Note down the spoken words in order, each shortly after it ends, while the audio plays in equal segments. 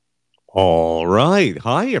All right.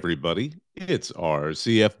 Hi, everybody. It's our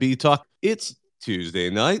CFB Talk. It's Tuesday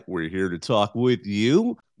night. We're here to talk with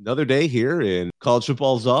you. Another day here in college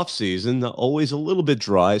football's off season. Always a little bit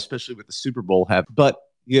dry, especially with the Super Bowl happening. But,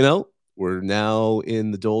 we're now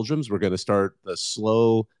in the doldrums. We're going to start the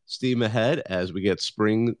slow steam ahead as we get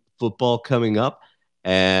spring football coming up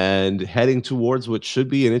and heading towards what should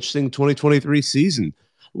be an interesting 2023 season.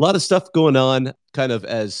 A lot of stuff going on, kind of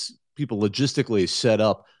as people logistically set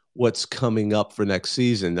up what's coming up for next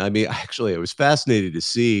season. I mean, actually, I was fascinated to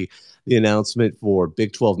see the announcement for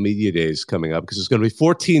Big 12 Media Days coming up because there's going to be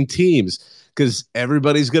 14 teams because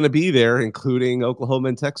everybody's going to be there, including Oklahoma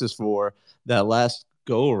and Texas, for that last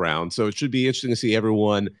go around. So it should be interesting to see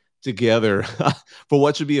everyone together for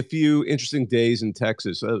what should be a few interesting days in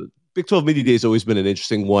Texas. Big 12 Media Day has always been an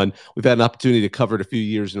interesting one. We've had an opportunity to cover it a few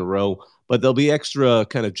years in a row, but there'll be extra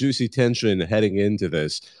kind of juicy tension heading into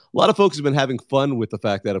this. A lot of folks have been having fun with the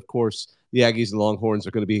fact that, of course, the Aggies and Longhorns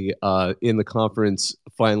are going to be in the conference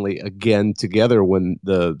finally again together when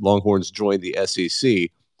the Longhorns join the SEC.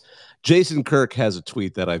 Jason Kirk has a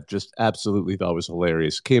tweet that I've just absolutely thought was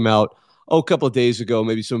hilarious. Came out, a couple of days ago.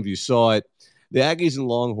 Maybe some of you saw it. The Aggies and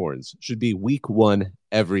Longhorns should be week one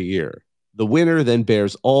every year. The winner then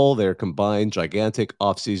bears all their combined gigantic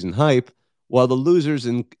offseason hype, while the losers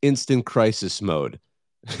in instant crisis mode.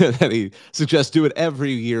 And he suggests do it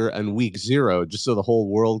every year on week zero, just so the whole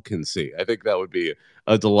world can see. I think that would be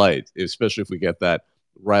a delight, especially if we get that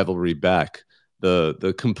rivalry back.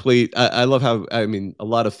 The complete. I love how, I mean, a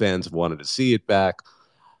lot of fans have wanted to see it back.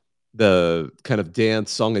 The kind of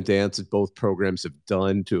song and dance that both programs have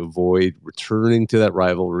done to avoid returning to that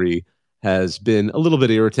rivalry has been a little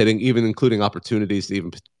bit irritating, even including opportunities to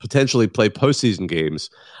even potentially play postseason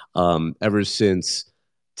games ever since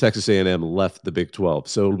Texas A&M left the Big 12.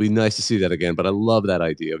 So it'll be nice to see that again. But I love that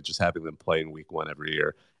idea of just having them play in week one every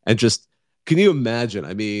year. And just, can you imagine?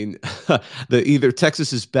 I mean, the either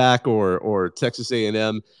Texas is back or Texas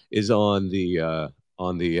A&M is on the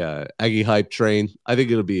Aggie hype train. I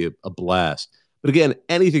think it'll be a blast. But again,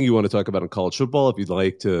 anything you want to talk about in college football, if you'd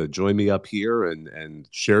like to join me up here and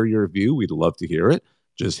share your view, we'd love to hear it.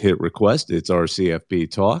 Just hit request. It's our CFB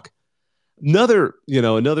Talk. Another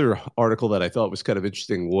article that I thought was kind of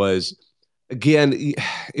interesting was, again,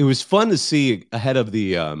 it was fun to see ahead of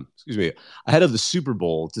the ahead of the Super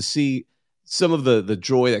Bowl, to see some of the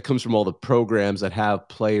joy that comes from all the programs that have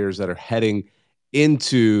players that are heading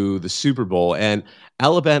into the Super Bowl. And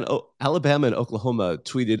Alabama and Oklahoma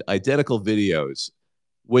tweeted identical videos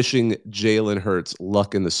wishing Jalen Hurts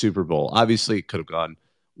luck in the Super Bowl. Obviously, it could have gone.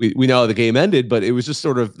 We know how the game ended, but it was just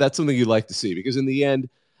sort of, that's something you'd like to see, because in the end,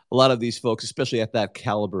 a lot of these folks, especially at that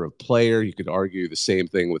caliber of player, you could argue the same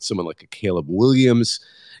thing with someone like a Caleb Williams.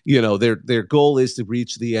 Their goal is to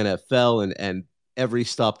reach the NFL, and every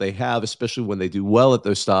stop they have, especially when they do well at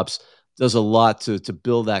those stops, does a lot to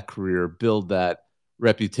build that career, build that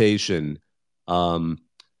reputation.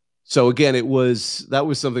 So again, that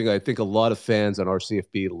was something I think a lot of fans on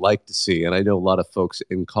RCFB like to see, and I know a lot of folks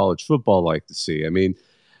in college football like to see. I mean,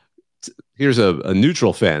 here's a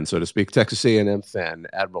neutral fan, so to speak, Texas A&M fan,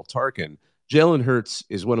 Admiral Tarkin. Jalen Hurts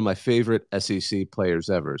is one of my favorite SEC players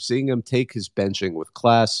ever. Seeing him take his benching with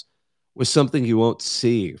class was something you won't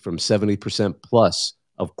see from 70% plus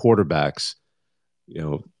of quarterbacks.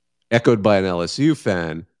 Echoed by an LSU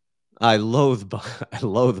fan. I loathe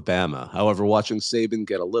Bama. However, watching Saban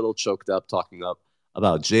get a little choked up talking up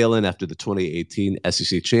about Jalen after the 2018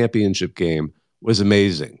 SEC championship game was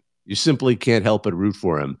amazing. You simply can't help but root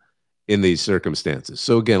for him in these circumstances.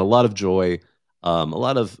 So again, a lot of joy, a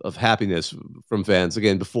lot of happiness from fans.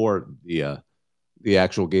 Again, before the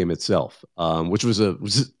actual game itself, which was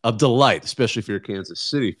a delight, especially if you're a Kansas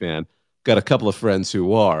City fan. Got a couple of friends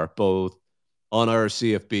who are both on our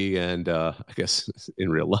CFB and I guess in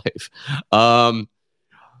real life.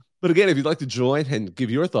 But again, if you'd like to join and give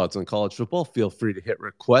your thoughts on college football, feel free to hit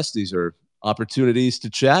request. These are opportunities to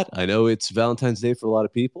chat. I know it's Valentine's Day for a lot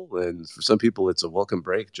of people, and for some people, it's a welcome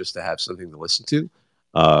break just to have something to listen to.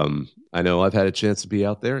 I know I've had a chance to be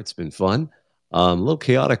out there. It's been fun. A little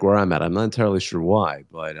chaotic where I'm at. I'm not entirely sure why,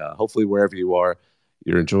 but hopefully wherever you are,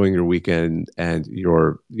 you're enjoying your weekend, and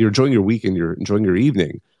you're enjoying your weekend. You're enjoying your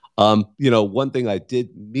evening. One thing I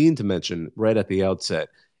did mean to mention right at the outset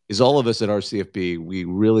is all of us at RCFB, we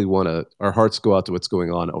really our hearts go out to what's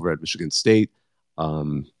going on over at Michigan State.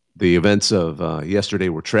 The events of yesterday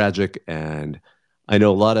were tragic, and I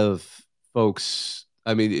know a lot of folks.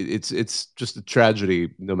 I mean, it's just a tragedy,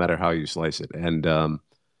 no matter how you slice it. And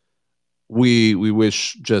we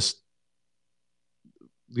wish just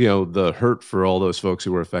the hurt for all those folks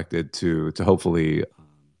who were affected to hopefully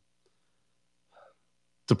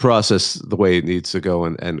to process the way it needs to go,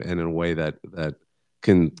 and in a way that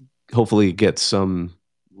can hopefully get some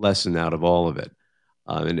lesson out of all of it.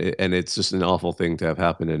 And it's just an awful thing to have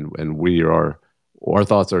happen, and our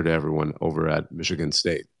thoughts are to everyone over at Michigan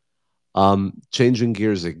State. Changing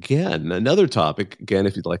gears again, another topic. Again,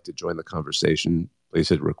 if you'd like to join the conversation, please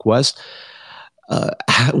hit request.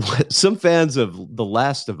 Some fans of The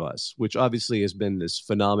Last of Us, which obviously has been this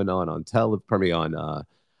phenomenon on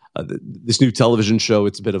this new television show.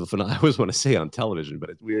 It's a bit of a phenomenon. I always want to say on television, but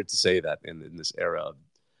it's weird to say that in this era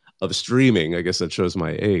of streaming. I guess that shows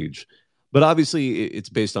my age. But obviously, it's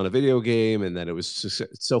based on a video game, and that it was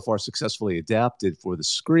so far successfully adapted for the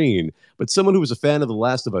screen. But someone who was a fan of The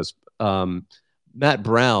Last of Us, Matt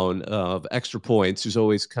Brown of Extra Points, who's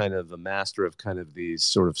always kind of the master of kind of these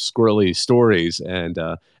sort of squirrely stories, and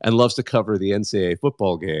loves to cover the NCAA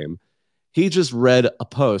football game. He just read a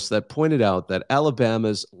post that pointed out that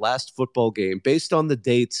Alabama's last football game, based on the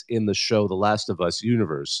dates in the show The Last of Us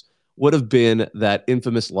universe, would have been that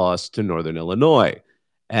infamous loss to Northern Illinois.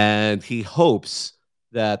 And he hopes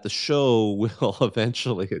that the show will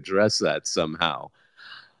eventually address that somehow.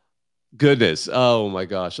 Goodness. Oh my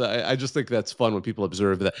gosh. I just think that's fun when people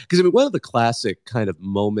observe that. Because I mean, one of the classic kind of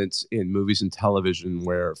moments in movies and television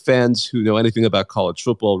where fans who know anything about college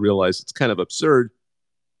football realize it's kind of absurd.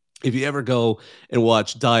 If you ever go and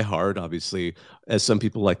watch Die Hard, obviously, as some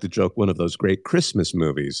people like to joke, one of those great Christmas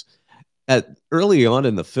movies, at early on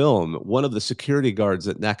in the film, one of the security guards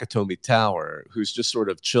at Nakatomi Tower, who's just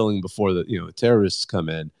sort of chilling before the terrorists come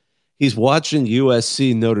in, he's watching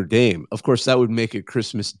USC Notre Dame. Of course, that would make it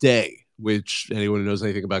Christmas Day, which anyone who knows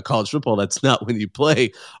anything about college football, that's not when you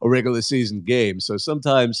play a regular season game. So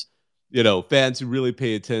sometimes, fans who really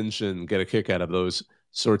pay attention get a kick out of those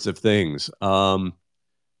sorts of things.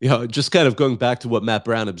 Just kind of going back to what Matt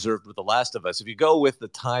Brown observed with The Last of Us, if you go with the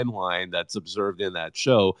timeline that's observed in that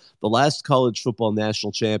show, the last college football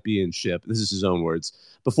national championship, this is his own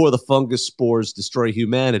words, before the fungus spores destroy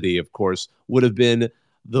humanity, of course, would have been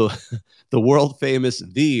the the world famous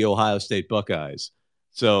Ohio State Buckeyes.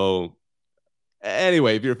 So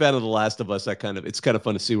anyway, if you're a fan of The Last of Us, it's kind of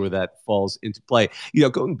fun to see where that falls into play.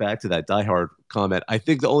 Going back to that Die Hard comment, I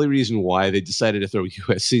think the only reason why they decided to throw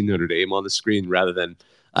USC Notre Dame on the screen rather than,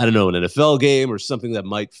 I don't know, an NFL game or something that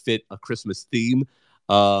might fit a Christmas theme,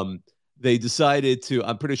 they decided to.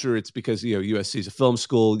 I'm pretty sure it's because USC is a film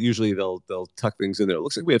school. Usually they'll tuck things in there. It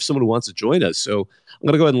looks like we have someone who wants to join us, so I'm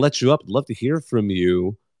gonna go ahead and let you up. I'd love to hear from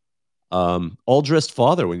you. All Dressed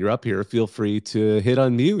Father, when you're up here, feel free to hit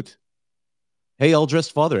unmute. Hey, All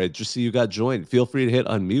Dressed Father, I just see you got joined. Feel free to hit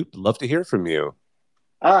unmute. Love to hear from you.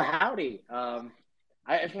 Howdy. I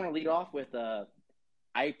just want to lead off with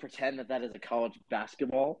I pretend that is a college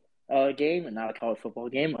basketball game and not a college football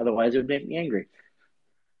game. Otherwise, it would make me angry.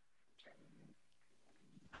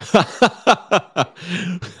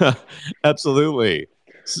 Absolutely.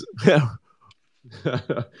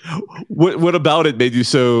 What about it made you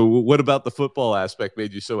so? What about the football aspect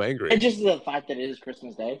made you so angry? And just the fact that it is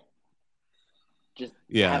Christmas Day. Just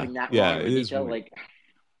having that wrong in detail,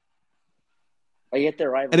 I get their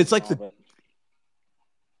rivalry, and it's like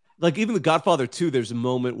even The Godfather 2, there's a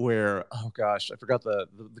moment where, oh gosh, I forgot the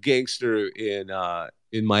gangster in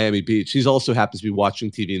Miami Beach. He's also happens to be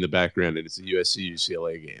watching TV in the background, and it's a USC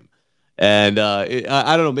UCLA game. And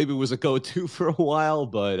I don't know, maybe it was a go-to for a while,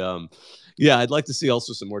 but yeah, I'd like to see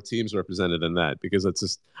also some more teams represented in that, because it's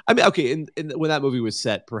just, I mean, okay, and when that movie was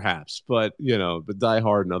set, perhaps, but but Die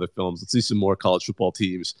Hard and other films, let's see some more college football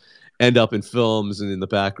teams end up in films and in the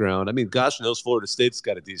background. I mean, gosh knows Florida State's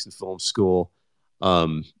got a decent film school.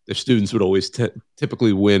 Their students would always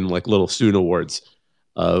typically win like little student awards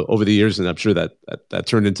over the years, and I'm sure that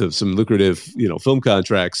turned into some lucrative film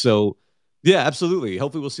contracts. So yeah, absolutely.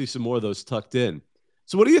 Hopefully, we'll see some more of those tucked in.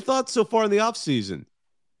 So, what are your thoughts so far in the off season?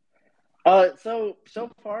 So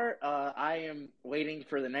far, I am waiting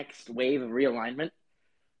for the next wave of realignment.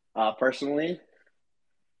 Personally,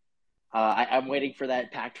 I'm waiting for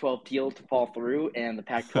that Pac-12 deal to fall through and the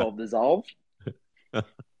Pac-12 dissolve.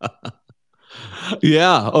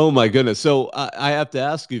 Yeah. Oh my goodness. So I have to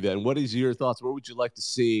ask you then, what is your thoughts? What would you like to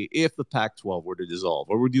see if the Pac-12 were to dissolve?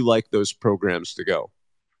 Where would you like those programs to go?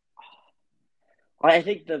 I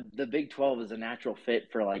think the Big 12 is a natural fit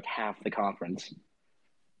for like half the conference.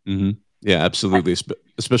 Mm-hmm. Yeah, absolutely.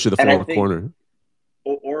 Especially the former corner.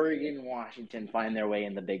 Oregon and Washington find their way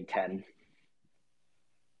in the Big 10.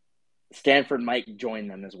 Stanford might join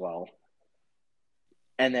them as well.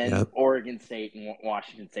 And then Oregon State and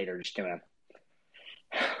Washington State are just going to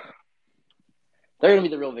they're going to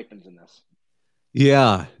be the real victims in this.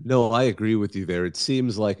 Yeah, no, I agree with you there. It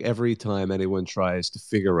seems like every time anyone tries to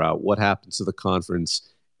figure out what happens to the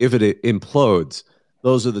conference if it implodes,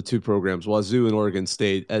 those are the two programs, Wazoo and Oregon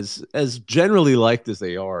State, as generally liked as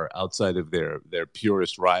they are outside of their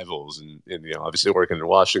purest rivals, and obviously Oregon and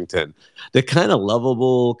Washington. They're kind of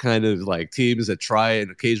lovable, kind of like teams that try and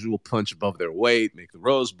occasionally will punch above their weight, make the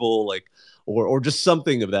Rose Bowl, like or just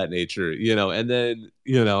something of that nature, And then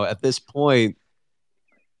at this point,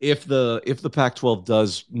 if the Pac-12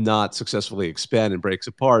 does not successfully expand and breaks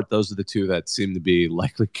apart, those are the two that seem to be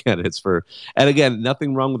likely candidates for. And again,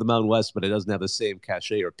 nothing wrong with the Mountain West, but it doesn't have the same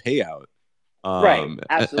cachet or payout. Right. And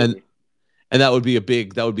Absolutely. that would be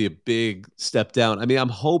a big step down. I mean, I'm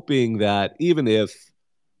hoping that even if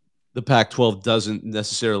the Pac-12 doesn't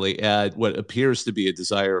necessarily add what appears to be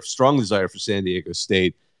strong desire for San Diego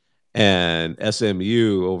State and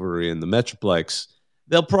SMU over in the Metroplex,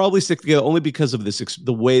 they'll probably stick together only because of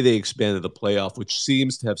the way they expanded the playoff, which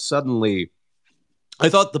seems to have suddenly. I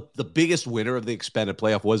thought the biggest winner of the expanded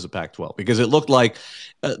playoff was the Pac-12 because it looked like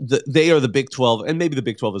they are the Big 12 and maybe the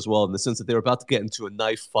Big 12 as well, in the sense that they were about to get into a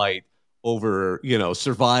knife fight over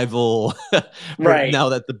survival. Right. Now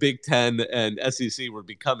that the Big 10 and SEC were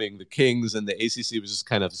becoming the kings and the ACC was just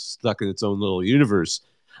kind of stuck in its own little universe,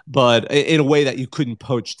 but in a way that you couldn't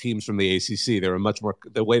poach teams from the ACC. They were much more,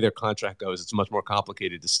 the way their contract goes, it's much more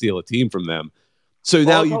complicated to steal a team from them. So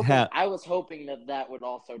Well, now you'd have. I was hoping that would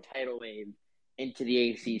also tidal wave into the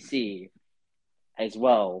ACC as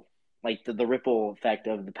well. Like the ripple effect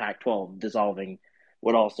of the Pac-12 dissolving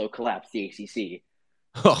would also collapse the ACC.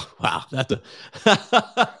 Oh wow, That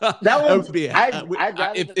one's. would be. I'd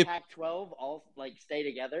rather If, the Pac-12 all like stay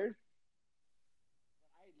together.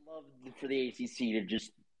 I'd love for the ACC to just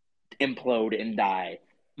implode and die.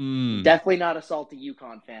 Definitely not a salty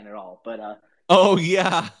UConn fan at all, but Oh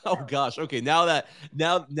yeah. Oh gosh. Okay. Now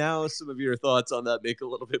some of your thoughts on that make a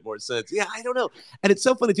little bit more sense. Yeah, I don't know. And it's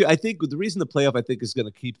so funny too. I think the reason the playoff I think is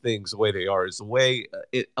going to keep things the way they are is the way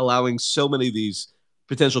it allowing so many of these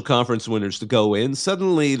potential conference winners to go in.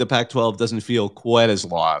 Suddenly the Pac-12 doesn't feel quite as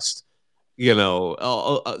lost.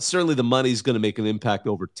 Certainly the money's going to make an impact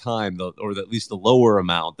over time, though, or at least the lower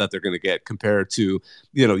amount that they're going to get compared to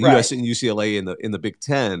right. US and UCLA in the Big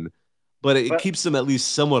Ten, but it But keeps them at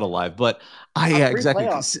least somewhat alive. But a free exactly,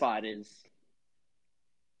 playoff spot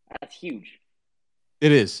that's huge.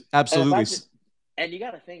 it is And the absolutely. fact that, and you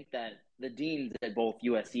got to think that the deans at both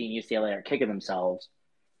USC and UCLA are kicking themselves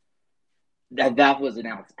that was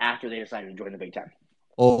announced after they decided to join the Big Ten.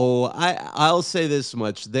 Oh, I'll say this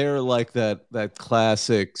much: they're like that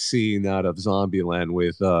classic scene out of Zombieland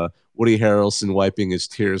with Woody Harrelson wiping his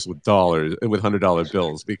tears with $100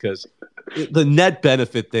 bills, because the net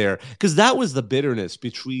benefit there, because that was the bitterness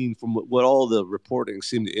from what all the reporting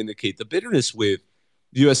seemed to indicate. The bitterness with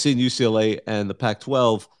USC and UCLA and the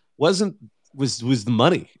Pac-12 was the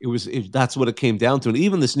money. That's what it came down to, and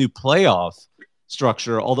even this new playoff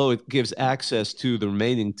structure, although it gives access to the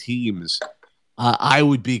remaining teams. I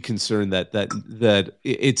would be concerned that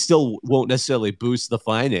it still won't necessarily boost the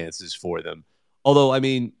finances for them. Although, I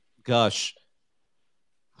mean, gosh,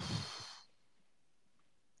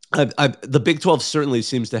 the Big 12 certainly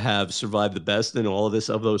seems to have survived the best in all of this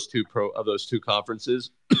of those two conferences,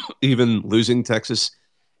 even losing Texas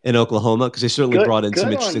and Oklahoma, because they certainly brought in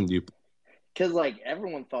some interesting new. Because like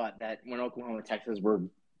everyone thought that when Oklahoma and Texas were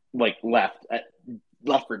like left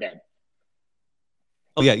for dead.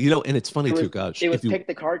 Oh yeah, and it's funny too. Gosh, it was pick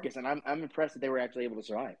the carcass, and I'm impressed that they were actually able to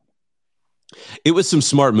survive. It was some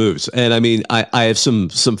smart moves, and I mean, I have some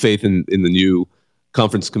faith in the new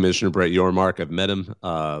conference commissioner Brett Yormark. I've met him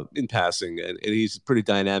in passing, and he's a pretty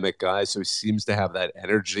dynamic guy. So he seems to have that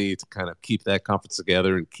energy to kind of keep that conference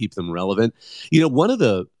together and keep them relevant. One of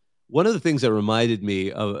the things that reminded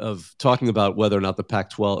me of talking about whether or not the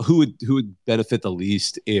Pac-12 who would benefit the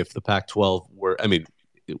least if the Pac-12 were. I mean,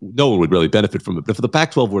 no one would really benefit from it. But if the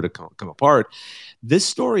Pac-12 were to come apart, this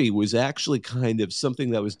story was actually kind of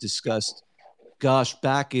something that was discussed, gosh,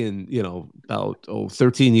 back in, about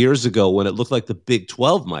 13 years ago, when it looked like the Big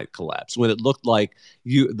 12 might collapse, when it looked like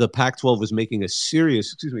the Pac-12 was making a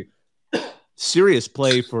serious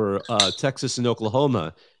play for Texas and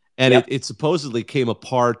Oklahoma. And yep. it supposedly came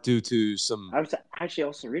apart due to some. I was actually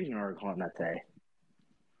also reading an article on that today.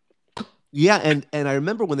 Yeah, and I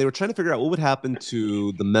remember when they were trying to figure out what would happen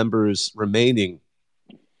to the members remaining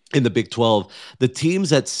in the Big 12, the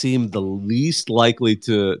teams that seemed the least likely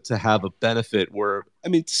to have a benefit were, I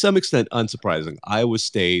mean, to some extent, unsurprising. Iowa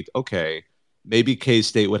State, okay, maybe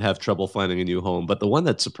K-State would have trouble finding a new home, but the one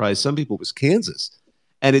that surprised some people was Kansas.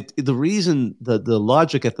 And the reason, the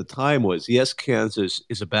logic at the time was, yes, Kansas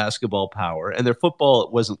is a basketball power, and their football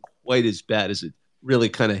wasn't quite as bad as it really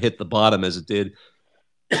kind of hit the bottom as it did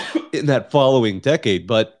in that following decade.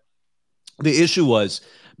 But the issue was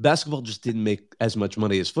basketball just didn't make as much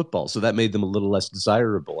money as football, so that made them a little less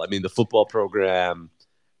desirable. I mean, the football program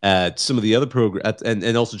at some of the other programs,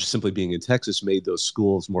 and also just simply being in Texas made those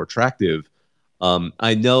schools more attractive.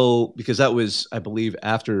 I know because that was, I believe,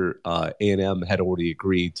 after A&M had already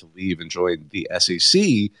agreed to leave and join the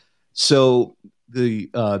SEC. So the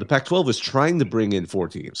Pac-12 was trying to bring in 4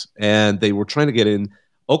 teams, and they were trying to get in.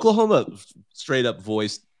 Oklahoma straight up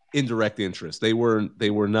voiced indirect interest. They were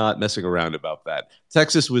not messing around about that.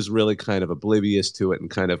 Texas was really kind of oblivious to it and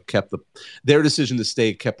kind of kept their decision to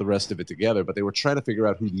stay kept the rest of it together. But they were trying to figure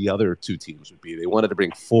out who the other 2 teams would be. They wanted to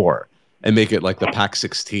bring 4 and make it like the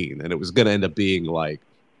Pac-16, and it was going to end up being like,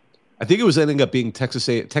 I think it was ending up being Texas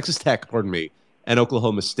Tech, pardon me, and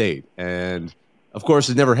Oklahoma State. And of course,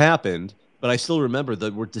 it never happened. But I still remember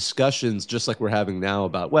there were discussions just like we're having now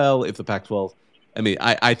about, well, if the Pac-12, I mean,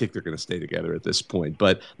 I think they're going to stay together at this point.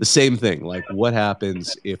 But the same thing, like what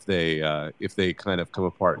happens if they kind of come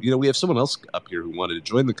apart? You know, we have someone else up here who wanted to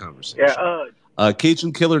join the conversation. Yeah.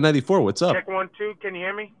 Cajun Killer 94, what's up? Check 1 2. Can you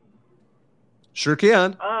hear me? Sure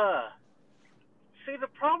can. See, the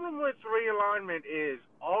problem with realignment is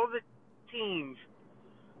all the teams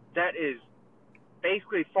that is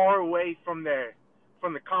basically far away from the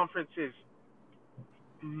conference's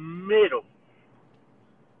middle.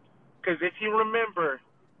 Because if you remember,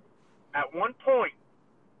 at one point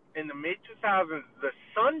in the mid 2000s, the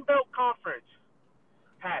Sun Belt Conference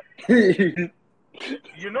had.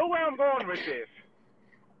 You know where I'm going with this?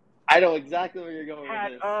 I know exactly where you're going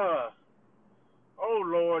Had with this. Oh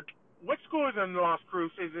Lord, what school is in Las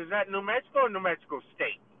Cruces? Is that New Mexico or New Mexico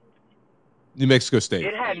State? New Mexico State.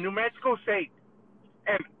 It had New Mexico State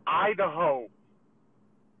and Idaho.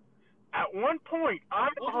 At one point,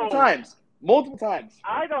 Multiple times.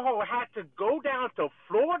 Idaho had to go down to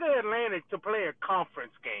Florida Atlantic to play a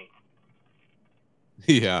conference game.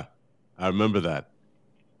 Yeah, I remember that.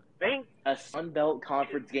 A Sun Belt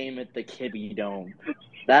Conference game at the Kibbe Dome.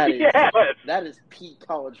 That is peak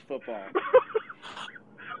college football.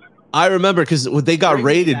 I remember because they got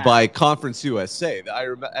raided by Conference USA.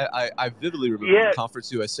 I vividly remember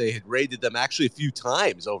Conference USA had raided them actually a few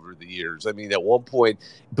times over the years. I mean, at one point,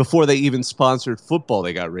 before they even sponsored football,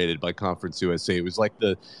 they got raided by Conference USA. It was like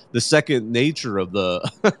the second nature of the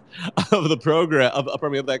of the program of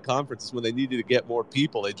that conference. Is when they needed to get more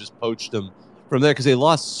people, they just poached them from there because they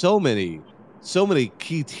lost so many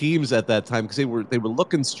key teams at that time because they were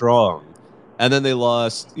looking strong. And then they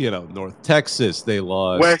lost, North Texas. They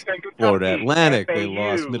lost Florida Atlantic. FAU. They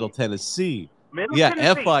lost Middle Tennessee. Tennessee.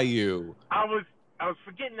 FIU. I was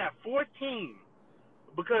forgetting that 14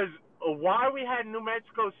 because why we had New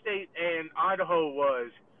Mexico State and Idaho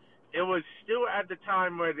was it was still at the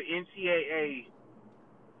time where the NCAA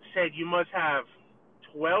said you must have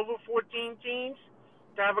 12 or 14 teams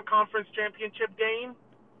to have a conference championship game.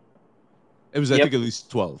 It was, I think, at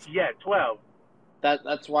least 12. Yeah, 12.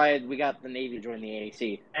 That's why we got the Navy to join the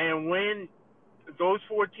AAC. And when those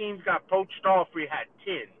 4 teams got poached off, we had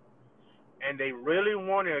 10. And they really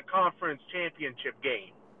wanted a conference championship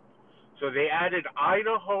game. So they added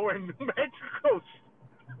Idaho and New Mexico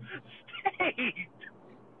State.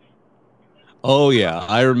 Oh yeah,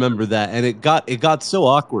 I remember that, and it got so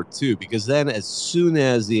awkward too because then as soon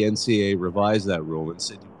as the NCAA revised that rule and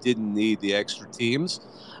said you didn't need the extra teams,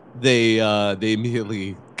 they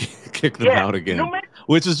immediately kicked them out again,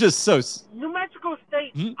 which is just so. New Mexico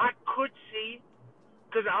State, I could see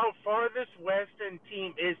because our farthest western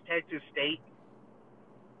team is Texas State.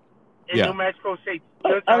 And New Mexico State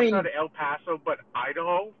just outside of El Paso, but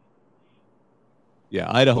Idaho.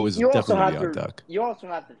 Yeah, Idaho is definitely the odd duck. You also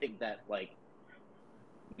have to think that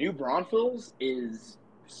New Braunfels is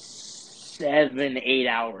 7-8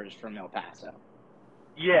 hours from El Paso.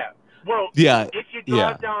 Yeah. Well, if you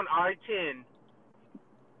drive down I-10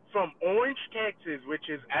 from Orange, Texas, which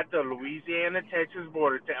is at the Louisiana-Texas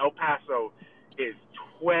border, to El Paso, is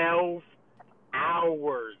 12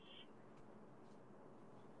 hours.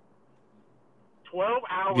 12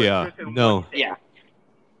 hours. Yeah. Just in No. one day.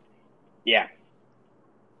 Yeah.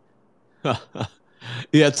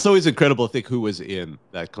 Yeah, it's always incredible to think who was in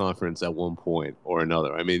that conference at one point or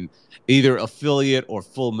another. I mean, either affiliate or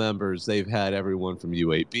full members. They've had everyone from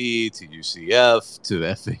UAB to UCF to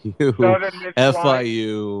FAU,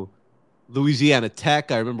 FIU, Louisiana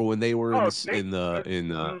Tech. I remember when they were They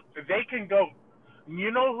can go.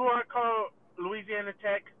 You know who I call Louisiana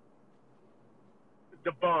Tech?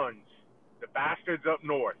 The Buns, the bastards up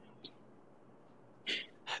north.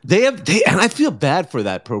 They and I feel bad for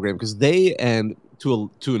that program because they and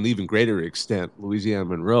to an even greater extent, Louisiana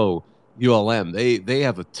Monroe, ULM, they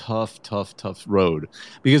have a tough road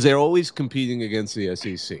because they're always competing against the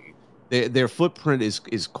SEC. their footprint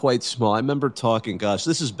is quite small. I remember talking. Gosh,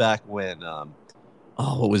 this is back when.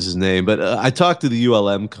 What was his name? But I talked to the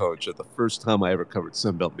ULM coach at the first time I ever covered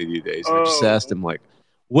Sunbelt Media Days, and I just asked him like,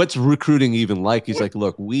 "What's recruiting even like?" He's like,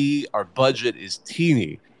 "Look, our budget is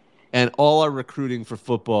teeny, and all our recruiting for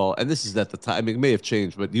football, and this is at the time. I mean, it may have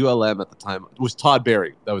changed, but ULM at the time was Todd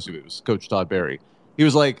Berry. That was who it was, Coach Todd Berry. He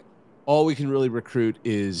was like, all we can really recruit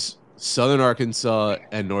is Southern Arkansas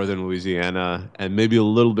and Northern Louisiana, and maybe a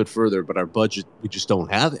little bit further, but our budget, we just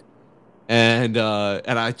don't have it." And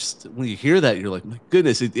I just, when you hear that, you're like, my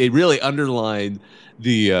goodness, it really underlined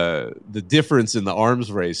the difference in the arms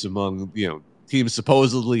race among teams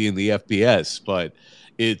supposedly in the FBS, but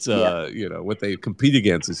it's what they compete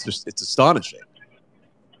against. It's astonishing.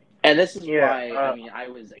 And this is why I mean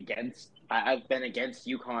I've been against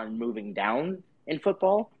UConn moving down in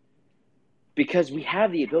football, because we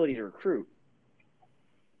have the ability to recruit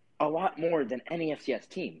a lot more than any FCS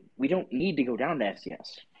team. We don't need to go down to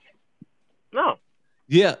FCS. No.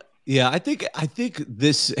 Yeah. I think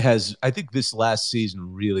this last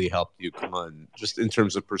season really helped UConn just in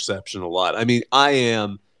terms of perception a lot. I mean,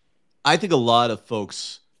 I think a lot of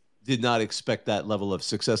folks did not expect that level of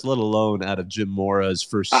success, let alone out of Jim Mora's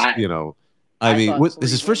first,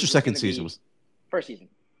 is his first or second season? First season.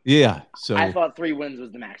 Yeah. So I thought 3 wins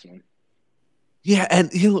was the maximum. Yeah,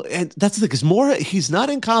 and and that's the thing, because Mora, he's not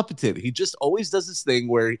incompetent. He just always does this thing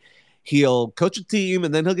where he'll coach a team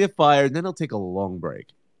and then he'll get fired and then he'll take a long break.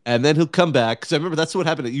 And then he'll come back. Because I remember that's what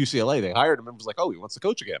happened at UCLA. They hired him and was like, oh, he wants to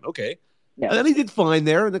coach again. Okay. Yeah. And then he did fine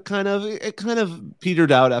there, and it kind of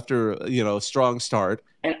petered out after a strong start.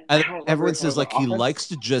 And everyone says like he likes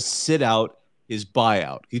to just sit out his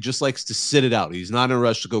buyout. He just likes to sit it out. He's not in a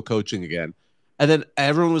rush to go coaching again. And then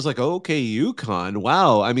everyone was like, oh, okay, UConn.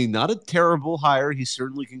 Wow. I mean, not a terrible hire. He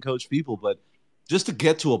certainly can coach people, but just to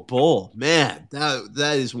get to a bowl, man,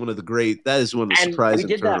 that is one of the surprising.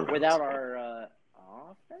 We did that without our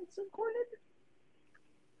offensive coordinator.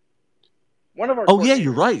 One of our. Oh yeah,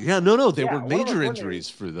 you're right. Yeah, no, there were major injuries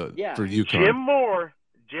for UConn.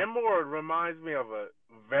 Jim Moore reminds me of a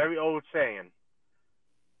very old saying: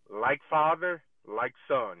 "Like father, like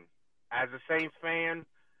son." As a Saints fan,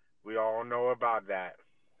 we all know about that.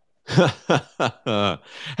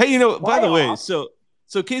 Hey, by the way, so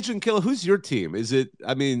Cajun Killer, who's your team? Is it?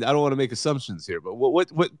 I mean, I don't want to make assumptions here, but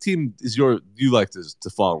what team do you like to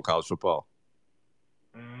follow in college football?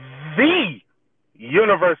 The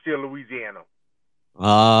University of Louisiana.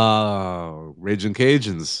 Oh, Raging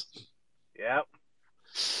Cajuns. Yep.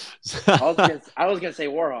 I was gonna say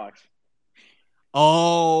Warhawks.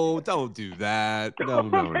 Oh, don't do that. No.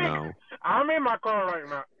 I'm in my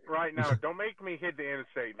car right now. Don't make me hit the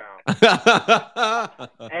interstate now.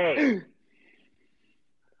 Hey.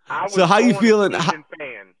 So how you feeling?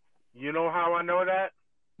 Fan. You know how I know that?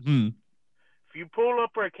 If you pull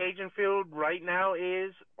up where Cajun Field right now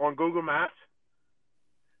is on Google Maps,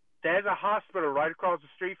 there's a hospital right across the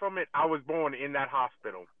street from it. I was born in that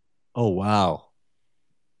hospital. Oh wow,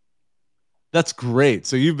 that's great.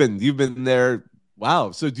 So you've been there.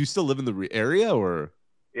 Wow. So do you still live in the area, or?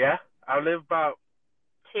 Yeah, I live about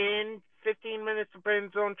 10, 15 minutes,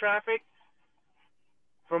 depends on traffic,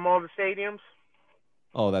 from all the stadiums.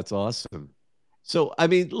 Oh, that's awesome. So, I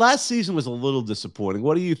mean, last season was a little disappointing.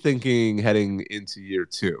 What are you thinking heading into year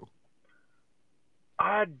 2?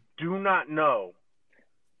 I do not know.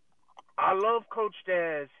 I love Coach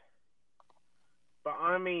Daz, but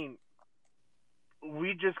I mean,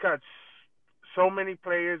 we just got so many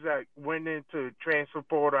players that went into transfer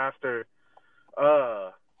portal after,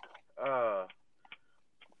 why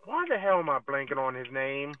the hell am I blanking on his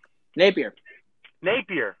name? Napier.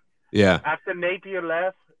 Yeah. After Napier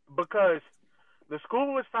left, because the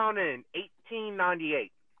school was founded in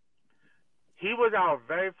 1898. He was our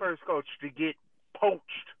very first coach to get poached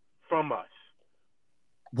from us.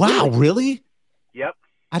 Wow, really? Yep.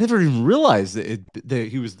 I never even realized that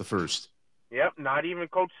he was the first. Yep, not even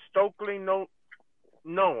Coach Stokely, no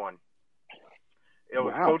one. It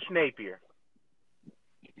was Coach Napier.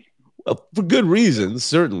 Well, for good reasons,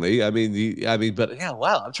 certainly. I mean, but yeah,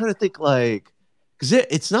 wow. I'm trying to think, like, because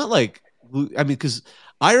it's not like, I mean, because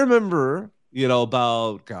I remember,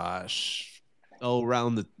 about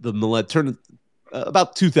around the turn,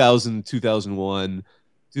 about 2000, 2001,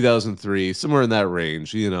 2003, somewhere in that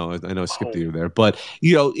range. I know I skipped you there, but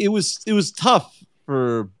it was tough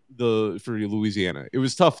for Louisiana. It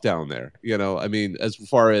was tough down there. I mean, as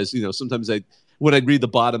far as sometimes when I'd read the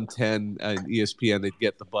bottom 10 on ESPN, they'd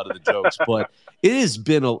get the butt of the jokes. But it has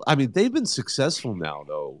been they've been successful now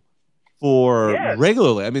though.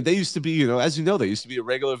 Regularly. I mean, they used to be, they used to be a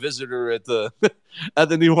regular visitor at the at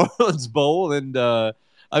the New Orleans Bowl, and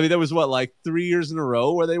I mean, there was like 3 years in a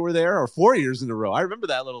row where they were there, or 4 years in a row. I remember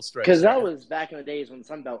that little stretch. Because that was back in the days when the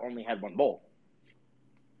Sun Belt only had one bowl.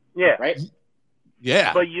 Yeah. Right?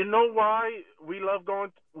 Yeah. But you know why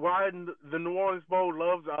why the New Orleans Bowl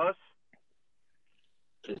loves us?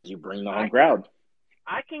 Because you bring the home crowd.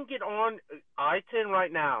 I can get on I-10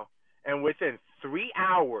 right now, and within 3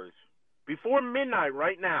 hours, before midnight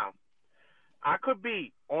right now, I could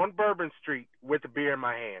be on Bourbon Street with a beer in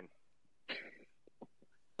my hand.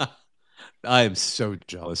 I am so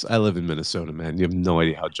jealous. I live in Minnesota, man. You have no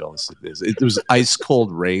idea how jealous it is. It was ice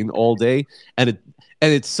cold rain all day, and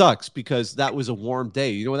it sucks because that was a warm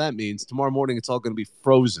day. You know what that means? Tomorrow morning, it's all going to be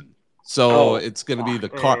frozen. So it's going to be the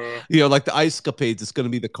car, like the ice capades. It's going to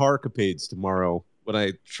be the car capades tomorrow when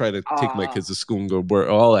I try to take my kids to school and go work,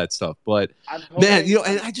 all that stuff. But man,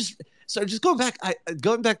 and I just going back,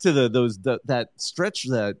 going back to that stretch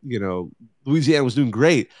that Louisiana was doing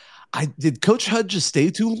great. Did Coach Hud just stay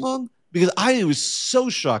too long? Because I was so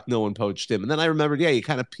shocked no one poached him, and then I remembered, he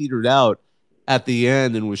kind of petered out at the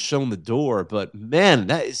end and was shown the door. But man,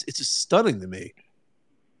 it's just stunning to me.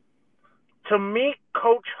 To me,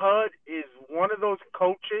 Coach Hud is one of those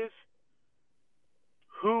coaches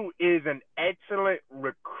who is an excellent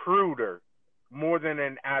recruiter more than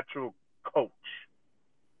an actual coach.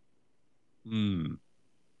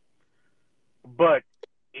 But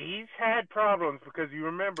he's had problems because you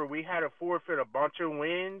remember we had to forfeit a bunch of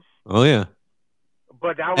wins. Oh, yeah.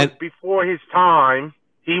 But that was before his time.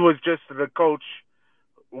 He was just the coach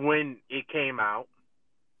when it came out.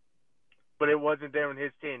 But it wasn't there in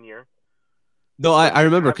his tenure. No, I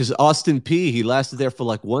remember because Austin Peay, he lasted there for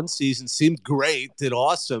like one season, seemed great, did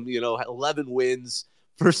awesome, 11 wins,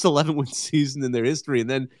 first 11-win season in their history. And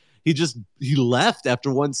then he left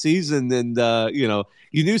after one season. And,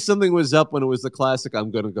 you knew something was up when it was the classic,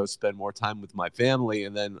 I'm going to go spend more time with my family.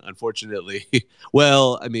 And then, unfortunately,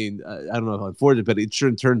 well, I mean, I don't know if unfortunate, but it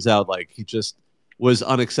sure turns out like he just was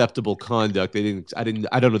unacceptable conduct. I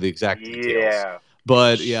don't know the exact details. Yeah.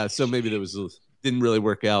 But yeah, so maybe didn't really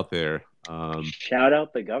work out there. Shout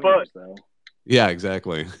out the Governors, though. Yeah,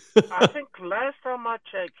 exactly. I think last time I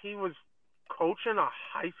checked, he was coaching a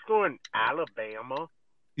high school in Alabama.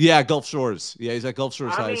 Yeah, Gulf Shores. Yeah, he's at Gulf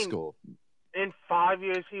Shores High School. In 5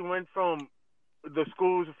 years, he went from the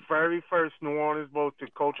school's very first New Orleans Bowl to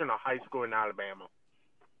coaching a high school in Alabama.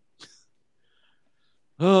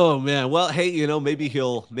 Oh man, well, hey, maybe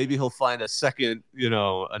he'll find a second,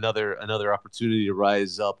 another opportunity to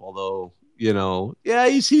rise up. Although,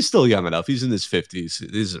 he's still young enough. He's in his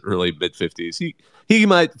 50s, his early mid 50s. He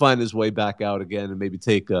might find his way back out again and maybe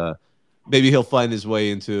maybe he'll find his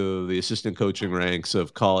way into the assistant coaching ranks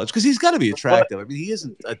of college because he's got to be attractive. I mean, he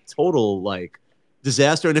isn't a total like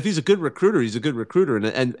disaster, and if he's a good recruiter, he's a good recruiter.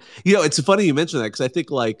 And it's funny you mention that because I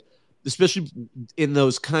think like, especially in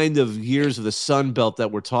those kind of years of the Sun Belt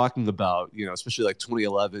that we're talking about, especially like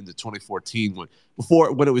 2011 to 2014,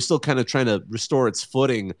 when it was still kind of trying to restore its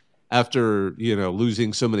footing after,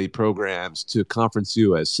 losing so many programs to Conference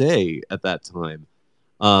USA at that time.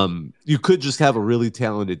 You could just have a really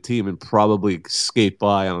talented team and probably skate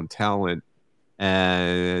by on talent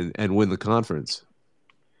and win the conference.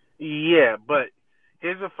 Yeah, but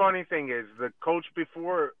here's the funny thing is the coach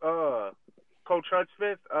before Coach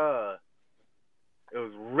Hudspeth, it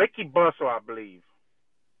was Ricky Bussell, I believe.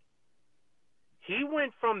 He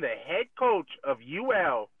went from the head coach of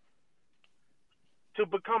UL to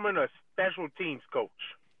becoming a special teams coach.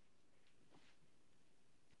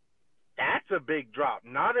 That's a big drop.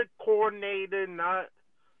 Not a coordinator, not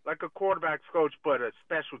like a quarterback's coach, but a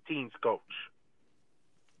special teams coach.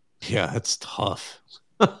 Yeah, that's tough.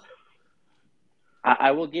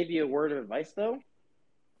 I will give you a word of advice, though.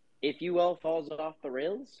 If UL falls off the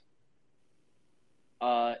rails,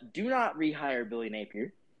 do not rehire Billy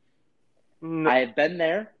Napier. No. I have been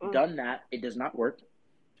there, done that. It does not work.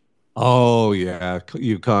 Oh, yeah.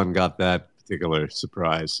 UConn got that particular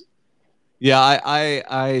surprise. Yeah,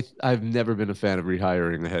 I've never been a fan of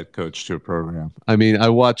rehiring a head coach to a program. I mean, I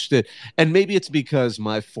watched it, and maybe it's because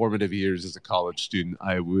my formative years as a college student,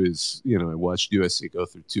 I watched USC go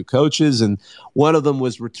through two coaches, and one of them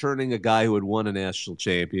was returning a guy who had won a national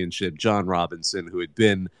championship, John Robinson, who had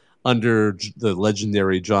been under the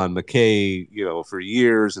legendary John McKay, for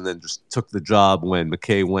years, and then just took the job when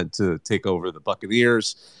McKay went to take over the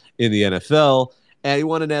Buccaneers in the NFL. And he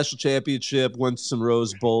won a national championship, won some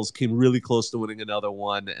Rose Bowls, came really close to winning another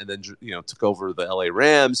one, and then took over the LA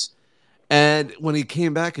Rams. And when he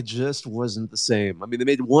came back, it just wasn't the same. I mean, they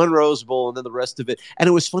made one Rose Bowl, and then the rest of it. And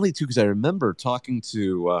it was funny too because I remember talking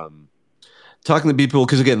to talking to people,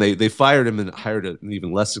 because again, they fired him and hired an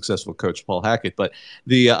even less successful coach, Paul Hackett. But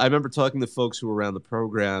I remember talking to folks who were around the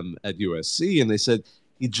program at USC, and they said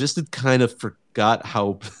he just had kind of forgot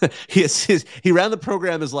how he ran the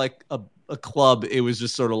program as like a club. It was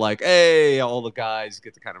just sort of like, hey, all the guys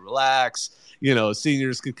get to kind of relax.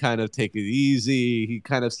 Seniors could kind of take it easy. He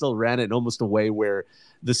kind of still ran it in almost a way where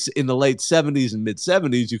in the late 70s and mid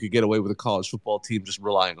 70s, you could get away with a college football team just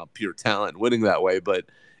relying on pure talent and winning that way. But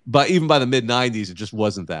even by the mid 90s, it just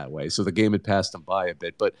wasn't that way. So the game had passed them by a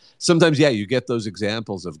bit. But sometimes, yeah, you get those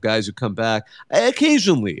examples of guys who come back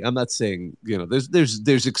occasionally. I'm not saying,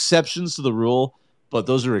 there's exceptions to the rule, but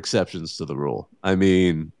those are exceptions to the rule. I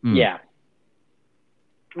mean, yeah.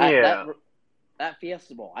 Yeah. That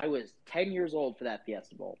Fiesta Bowl, I was 10 years old for that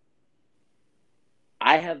Fiesta Bowl.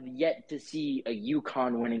 I have yet to see a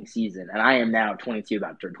UConn winning season, and I am now 22,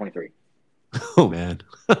 about to turn 23. Oh, man.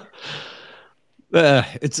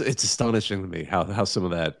 It's astonishing to me how some of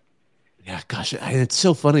that. Yeah, gosh, it's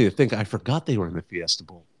so funny to think. I forgot they were in the Fiesta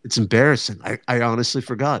Bowl. It's embarrassing. I honestly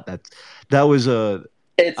forgot that was a.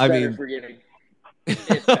 It's better forgetting.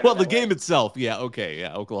 Well, the game itself, yeah, okay,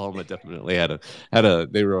 yeah. Oklahoma definitely had a.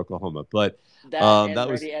 They were Oklahoma, but that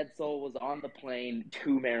was Edsall was on the plane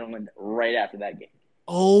to Maryland right after that game.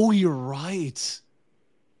 Oh, you're right.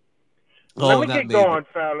 Let me get going,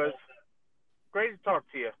 fellas. Great to talk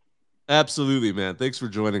to you. Absolutely, man. Thanks for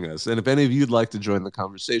joining us. And if any of you'd like to join the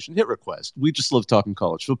conversation, hit request. We just love talking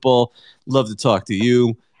college football. Love to talk to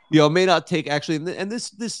you. It may not take and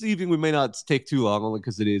this evening we may not take too long, only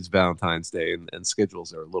because it is Valentine's Day and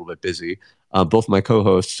schedules are a little bit busy. Both my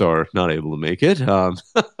co-hosts are not able to make it.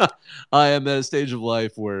 I am at a stage of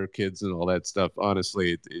life where kids and all that stuff,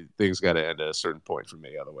 honestly, things got to end at a certain point for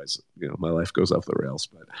me. Otherwise, my life goes off the rails.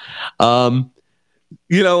 But,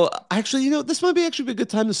 actually, this might be a good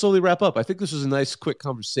time to slowly wrap up. I think this was a nice, quick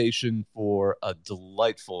conversation for a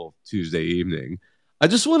delightful Tuesday evening. I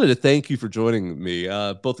just wanted to thank you for joining me,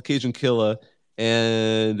 both the Cajun Killa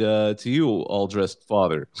and to you, all-dressed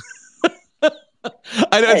father.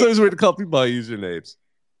 I know it's always weird to call people by usernames.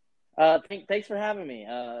 Thanks for having me.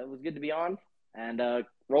 It was good to be on, and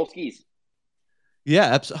roll skis. Yeah,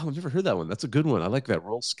 absolutely. Oh, I've never heard that one. That's a good one. I like that.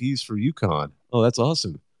 Roll skis for UConn. Oh, that's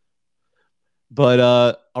awesome.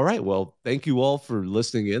 But all right, well, thank you all for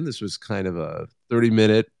listening in. This was kind of a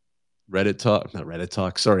 30-minute Reddit talk, not Reddit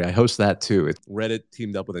talk. Sorry, I host that too. Reddit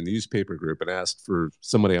teamed up with a newspaper group and asked for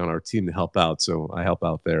somebody on our team to help out, so I help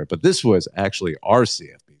out there. But this was actually our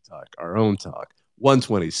CFB talk, our own talk.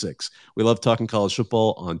 126. We love talking college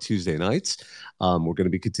football on Tuesday nights. We're going to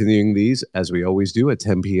be continuing these as we always do at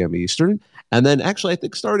 10 p.m. Eastern. And then actually, I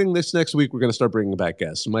think starting this next week, we're going to start bringing back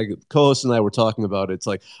guests. My co-host and I were talking about it. It's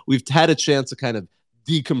like we've had a chance to kind of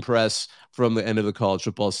decompress from the end of the college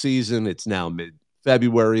football season. It's now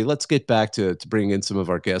mid-February. Let's get back to bringing in some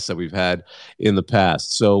of our guests that we've had in the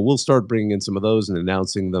past. So we'll start bringing in some of those and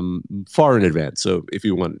announcing them far in advance. So if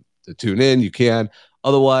you want to tune in, you can.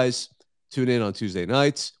 Otherwise, tune in on Tuesday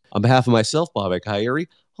nights. On behalf of myself, Bob Kyrie,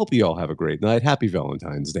 hope you all have a great night. Happy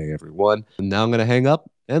Valentine's Day, everyone. And now I'm going to hang up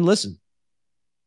and listen.